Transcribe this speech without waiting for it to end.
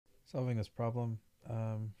Solving this problem,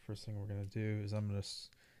 first thing we're going to do is I'm going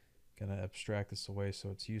to abstract this away,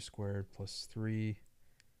 so it's u squared plus 3u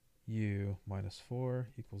minus 4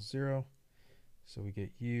 equals 0. So we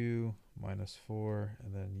get u minus 4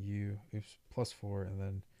 and then u plus 4 and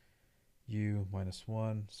then u minus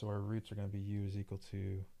 1. So our roots are going to be u is equal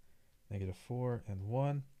to negative 4 and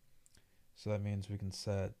 1. So that means we can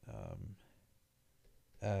set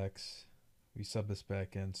x. We sub this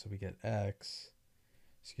back in, so we get x.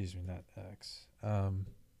 Excuse me, not x.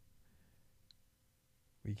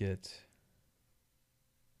 We get,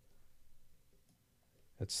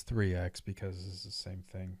 that's 3x because this is the same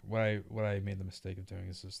thing. What I made the mistake of doing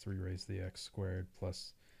is 3 raised to the x squared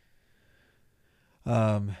plus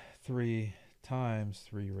 3 times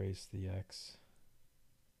 3 raised to the x,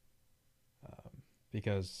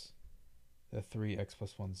 because the 3x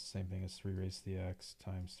plus 1 is the same thing as 3 raised to the x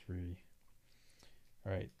times 3.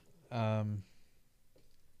 All right.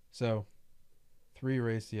 So 3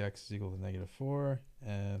 raised to the x is equal to negative 4,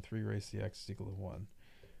 and 3 raised to the x is equal to 1.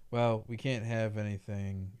 Well, we can't have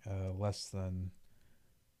anything less than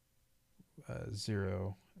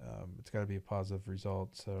 0. It's got to be a positive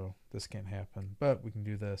result, so this can't happen. But we can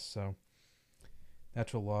do this. So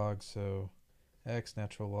natural log, so x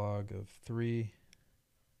natural log of 3.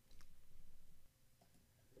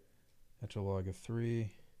 Natural log of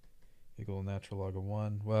 3 equal to natural log of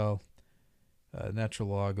 1. Well, natural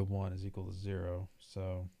log of 1 is equal to 0.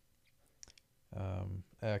 So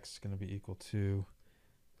x is going to be equal to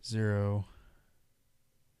 0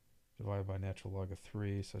 divided by natural log of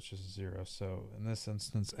 3, such as 0. So in this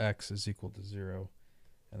instance, x is equal to 0,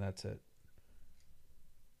 and that's it.